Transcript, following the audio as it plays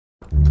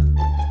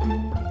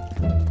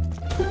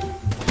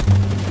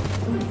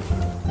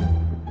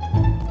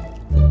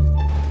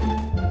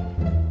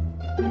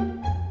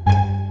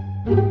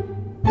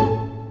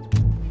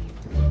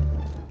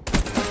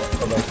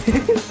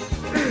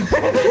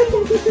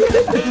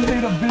just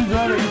need a big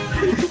running.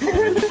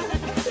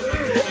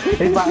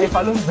 If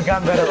I lose the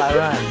gun battle, I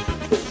run.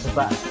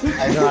 But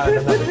I know I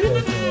have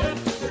another choice.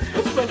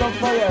 What the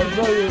fuck? I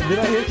saw you. Did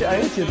I hit you? I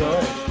hit you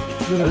though.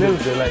 A little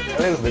bit, like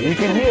a little bit. You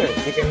can hear it.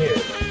 You can hear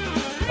it.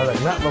 I was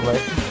like, not my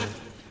bike.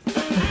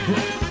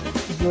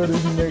 What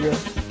is nigga?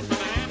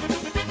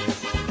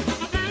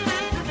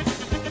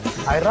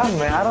 I run,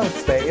 man. I don't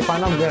stay. If I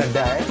know I'm gonna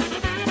die,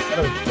 I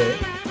don't stay.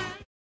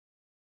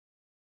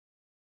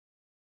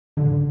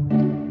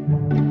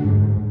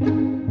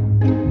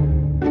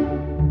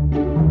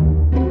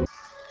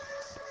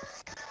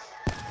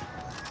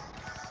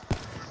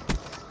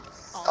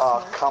 Oh,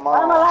 come on.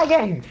 I'm not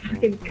lagging.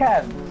 Fucking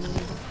cat.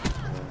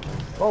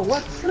 Oh,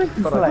 what's this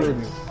like?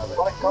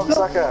 What a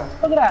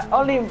cocksucker. Look at that.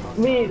 Only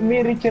me,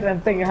 Richard,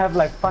 and Thing have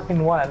like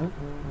fucking one.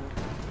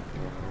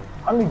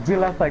 Only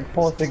Jill has like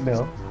 4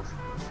 signals.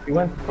 He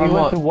went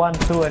to 1,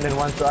 2, and then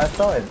 1, 2. I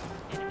saw it.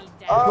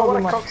 Oh, what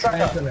a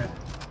cocksucker.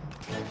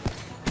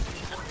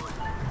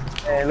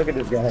 Hey, look at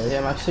this guy.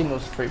 Yeah, my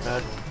signal's pretty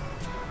bad.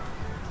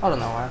 I don't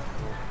know why.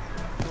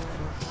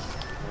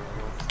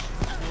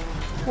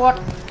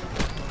 What?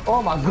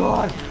 Oh my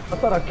god! I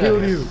thought I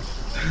killed you.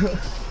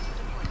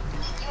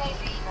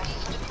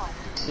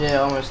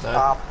 Yeah, almost died.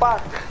 Ah,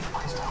 fuck.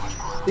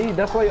 See,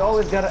 that's why you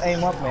always gotta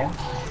aim up, man.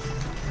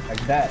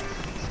 Like that.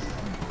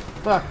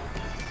 Fuck.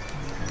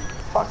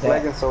 Fuck,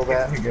 lagging so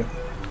bad. You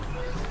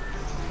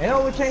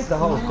know, we changed the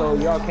host, so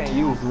y'all can't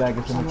use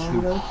lagging too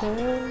much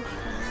too.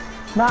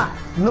 Nah,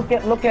 look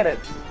at it. Look at it.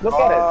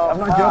 I'm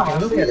not joking.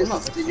 Look at it.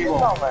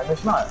 No, man,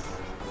 it's not.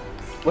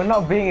 We're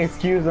not being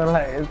excused on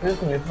like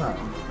it's not.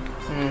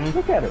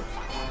 Look at it.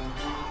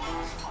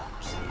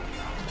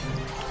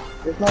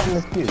 It's not an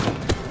excuse.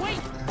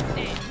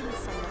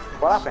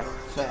 What happened?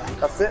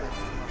 That's it.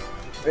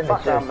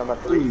 Fuck, I'm number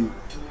 3.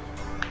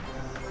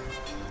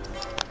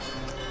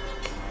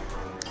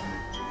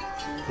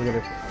 Look at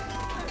it.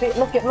 Hey,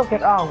 look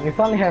at Arm. It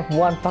only has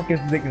 1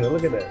 fucking signal.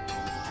 Look at that.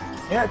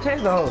 Yeah,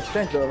 change the host.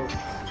 Change the host.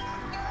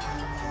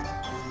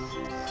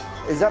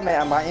 Is that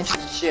my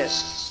internet shit?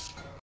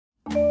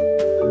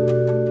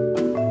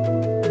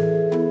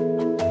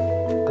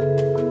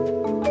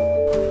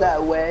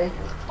 That way.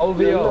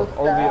 OVO.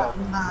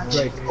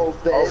 Break.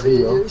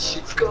 OVO.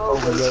 Should go.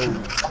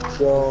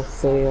 Go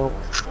fail.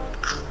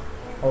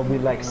 I'll be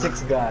like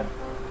 6 god.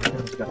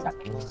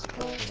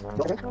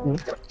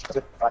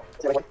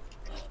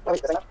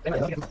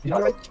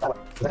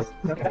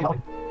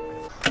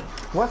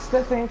 What's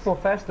the thing for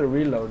faster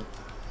reload?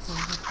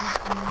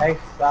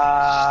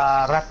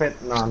 Rapid.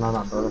 No,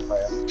 don't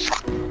fire.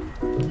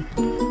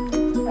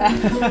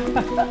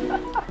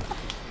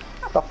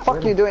 The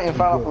fuck you doing in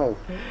front of me?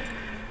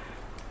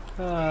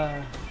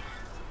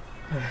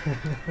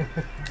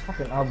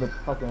 Fucking Albert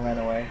fucking ran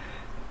away.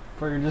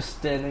 Bro, you're just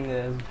standing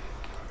there.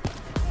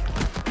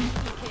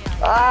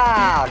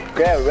 Ah,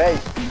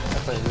 great.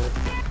 That's how you do it.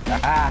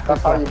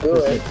 That's how you do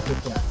it.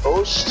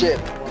 Oh shit.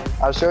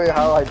 I'll show you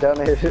how I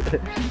done it.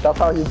 That's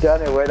how you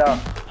done it. Wait up.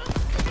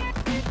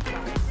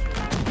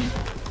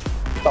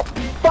 The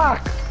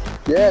fuck?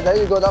 Yeah, there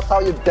you go. That's how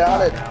you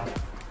done it.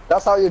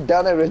 That's how you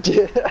done it,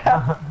 Richie.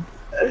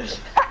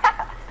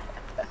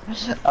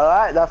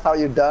 Alright, that's how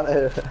you done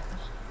it.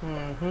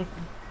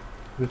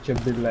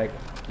 Richard be like,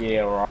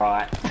 yeah,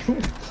 right.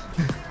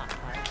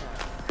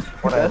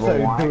 Whatever.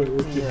 That's how you do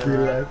it. Richard be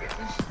like.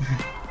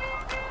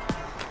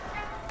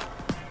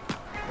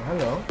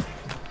 Hello.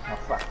 Oh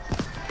fuck.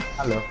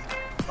 Hello.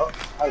 Oh,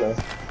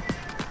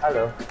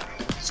 hello.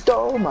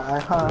 Stole my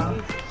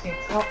heart.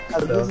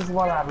 Hello. This is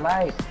what I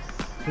like.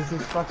 This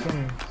is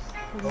fucking.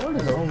 What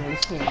is wrong with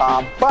this thing?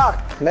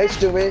 Fuck! Next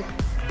to me.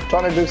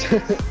 Trying to do.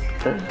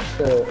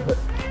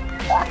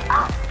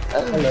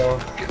 Hello.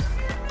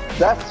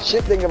 That's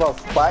shit thing about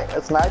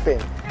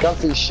sniping. Can't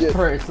see shit.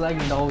 Bro, it's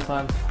lagging the whole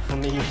time for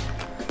me.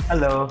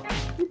 Hello.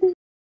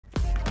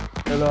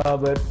 Hello,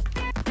 Albert.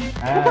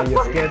 Ah,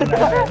 you're scared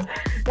now.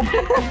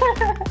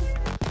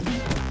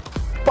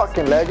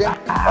 Fucking lagging.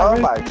 Oh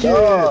my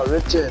god,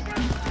 Richard.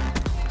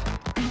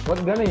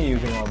 What gun are you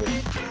using, Albert?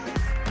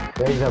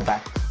 Razor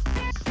back.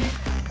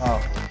 Oh.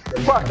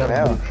 Fuck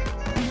hell.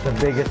 The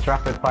biggest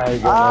rapid fire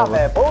gun Ah ever.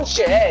 man,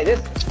 bullshit. Hey,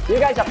 you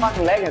guys are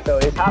fucking lagging, so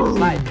it's hard to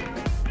snipe.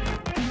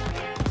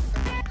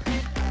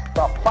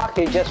 The fuck,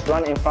 he just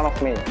run in front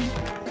of me.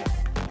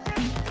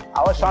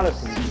 I was trying to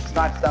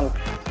snipe them.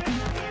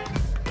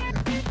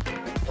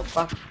 The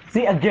fuck?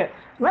 See again.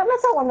 Let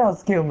someone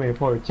else kill me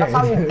for a change. That's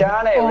how you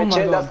done it, Oh my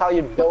Richard. God. That's how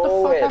you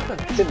do it.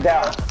 Happened? Sit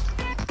down.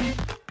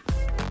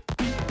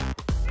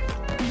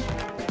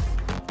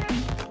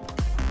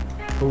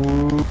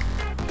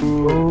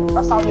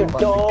 That's how you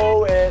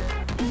do it.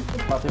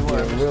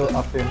 Real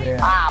up in here.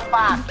 Ah,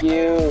 fuck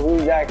you.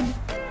 Who's that?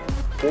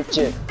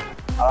 Richard.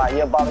 Alright,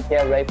 you're about to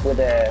get raped with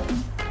a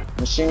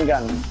machine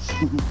gun.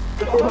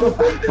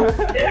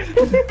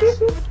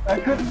 I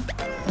could.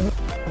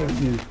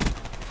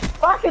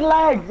 Fucking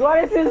lag!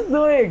 What is this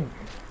doing?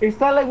 It's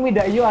telling me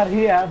that you are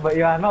here, but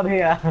you are not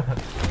here.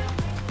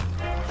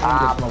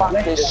 Ah, fuck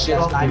this shit.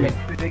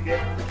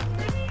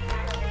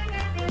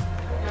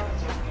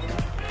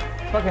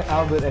 fucking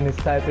Albert and he's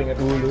typing at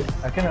Ulu.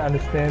 I cannot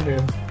understand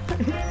him.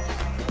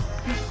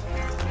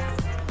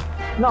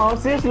 No,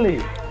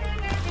 seriously.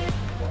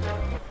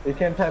 You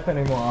can't type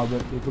anymore,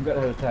 Albert. You forgot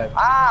how to type.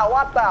 Ah,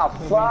 what the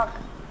fuck?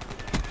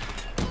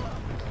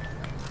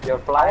 You're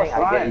flying, I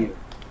was I get flying. you.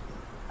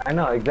 I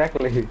know,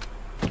 exactly.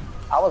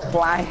 I was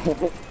flying.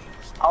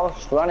 I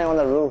was running on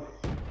the roof.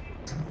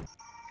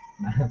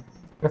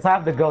 Because I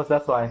have the ghost,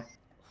 that's why.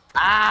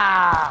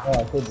 Ah! Oh,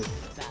 I could be.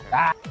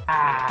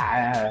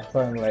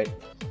 Sorry, right.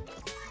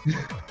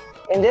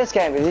 In this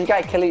game, is these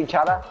guys killing each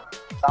other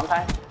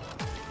sometimes?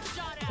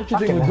 What you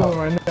think we're doing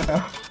right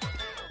now?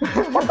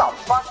 What the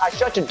fuck? I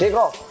shot your dick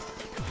off.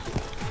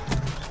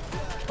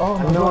 Oh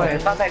no,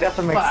 something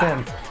doesn't make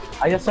sense.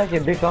 I just shot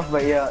your dick off,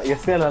 but you're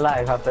still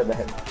alive after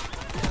that.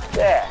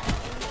 Yeah.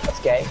 That's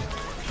gay.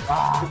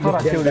 I thought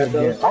I killed you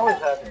again. Always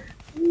happens.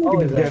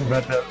 Always getting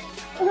better.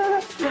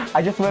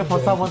 I just wait for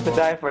someone to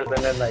die first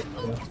and then like...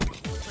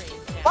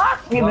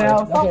 Fuck you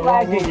now, stop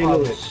lagging, you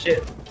little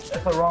shit.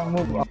 That's a wrong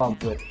move,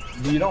 but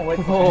you don't wait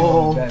for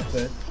anyone to die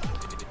first.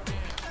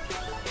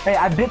 Hey,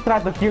 I did try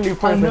to kill you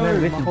first and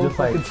then Rich is just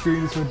like...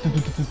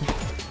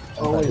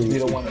 Always be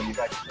the one that you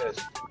like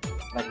first.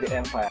 Like the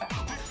Empire.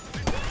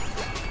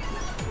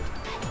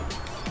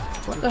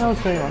 What the hell's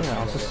going on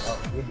now?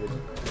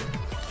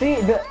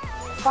 See, the...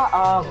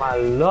 Oh my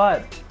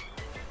lord.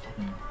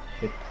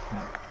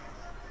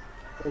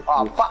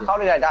 Oh fuck, how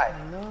did I die?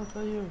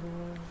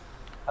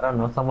 I don't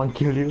know, someone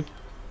killed you?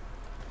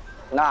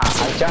 Nah,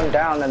 I jumped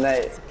down and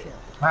they...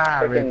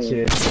 freaking-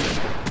 Richard.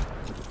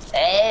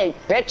 Hey,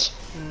 bitch!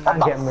 What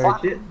Can't get the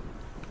fuck? Richard.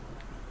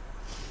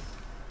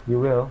 You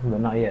will, but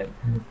not yet.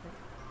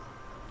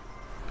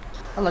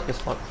 I like this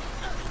spot.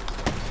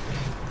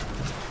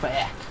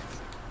 Back.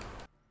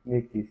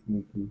 Sneaky,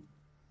 sneaky.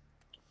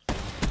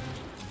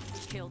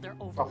 Over.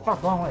 Oh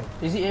fuck, wrong way.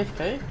 Is he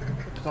AFK?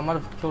 Because I might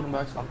have killed him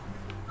by accident.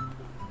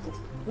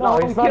 No,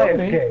 he's not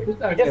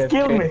AFK. He just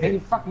killed me. He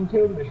fucking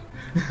killed me.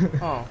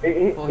 Oh.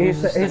 Well,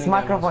 His just standing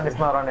microphone there, is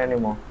not on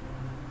anymore.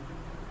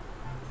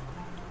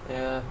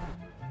 Yeah.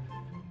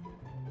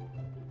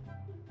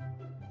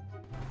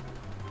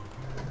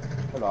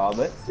 Hello,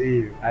 Albert. See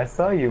you. I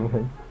saw you,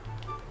 man.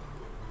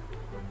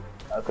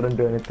 I couldn't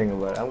do anything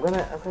about it. I'm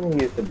gonna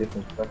use a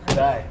different stuff.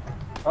 Die.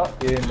 Oh,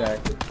 you didn't die.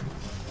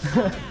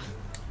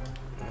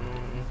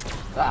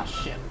 Ah,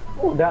 shit.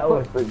 Oh, that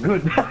was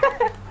good.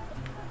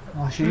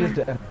 Oh, she used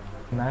it.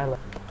 Annihilate.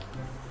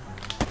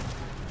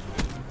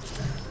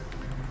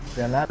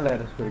 The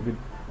Annihilate is pretty good.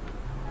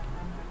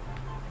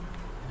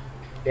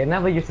 They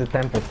never use the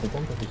Tempest. The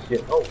Tempest is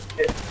shit. Oh,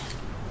 shit.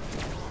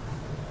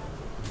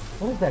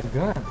 What is that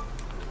gun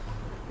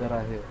that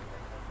I hear?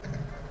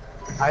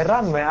 I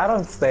run, man. I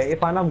don't stay.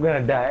 If I'm not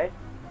gonna die,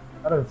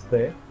 I don't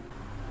stay.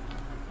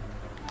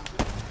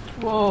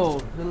 Whoa,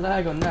 the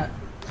lag on that.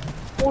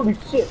 Holy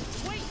shit.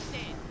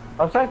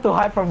 I was trying to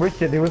hide from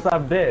Richard. He was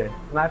up there,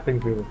 sniping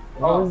people.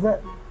 What was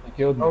that? He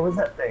killed me. What was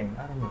that thing?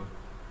 I don't know.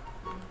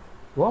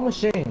 War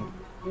Machine.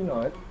 You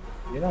know it.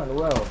 You know it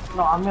well.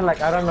 No, I mean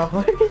like I don't know.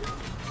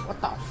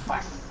 What the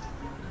fuck?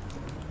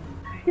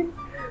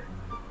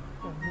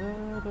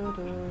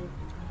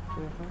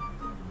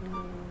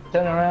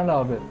 Turn around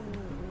a bit.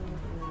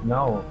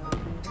 No.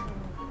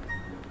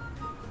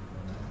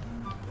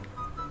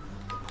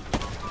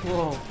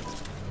 Whoa.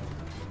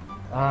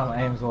 Ah,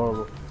 my aim's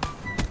horrible.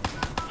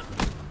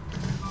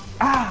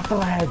 Ah, I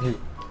thought I had you.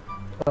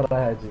 Thought I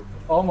had you.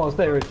 Almost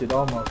there, Richard.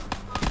 Almost.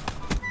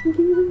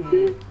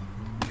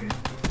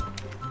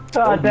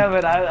 Oh damn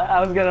it! I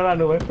was gonna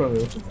run away from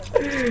you.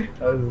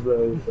 That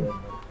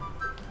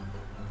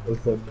was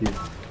so cute.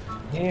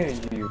 Here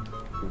you.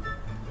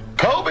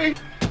 Kobe!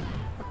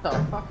 What the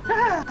fuck?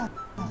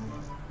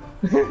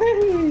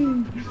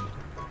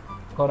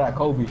 Call that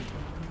Kobe.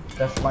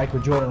 That's Michael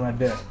Jordan right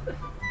there.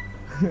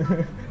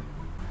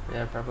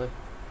 Yeah, probably.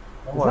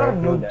 It's not a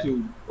noob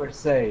tube per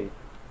se,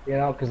 you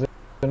know, because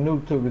the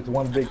noob tube is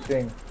one big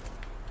thing.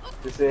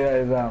 This here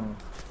is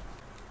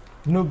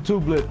noob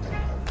tubelet.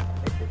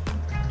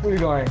 Where are you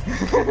going?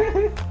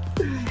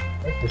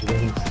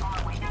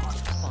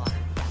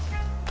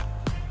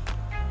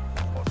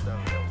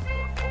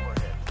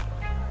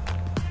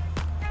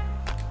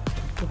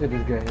 Look at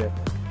this guy here.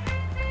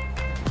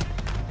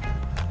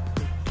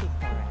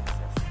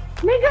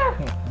 Nigga!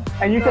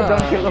 And you said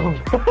don't kill him.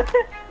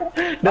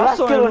 The last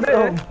kill was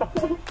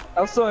him.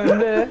 I saw him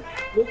there.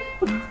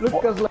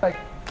 Look, cause like,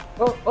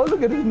 oh,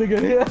 look at this nigga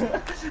here.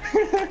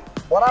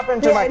 What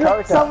happened to my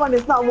character? Someone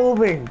is not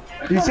moving.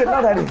 You should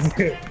know that it's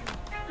good.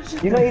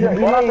 You know you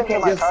What happened to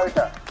can't my just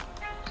character?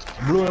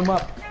 Blew him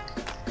up.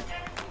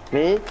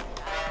 Me?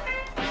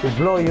 to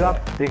blow you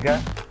up,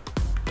 nigga.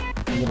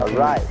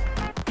 Alright.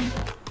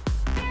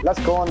 Let's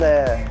go on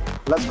the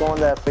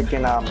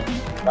freaking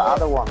the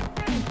other one.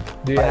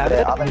 Do you Right have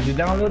there, it? other- Did you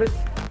download it?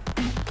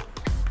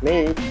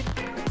 Me?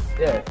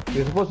 Yeah,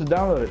 you're supposed to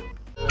download it.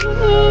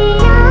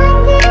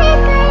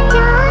 Thank you.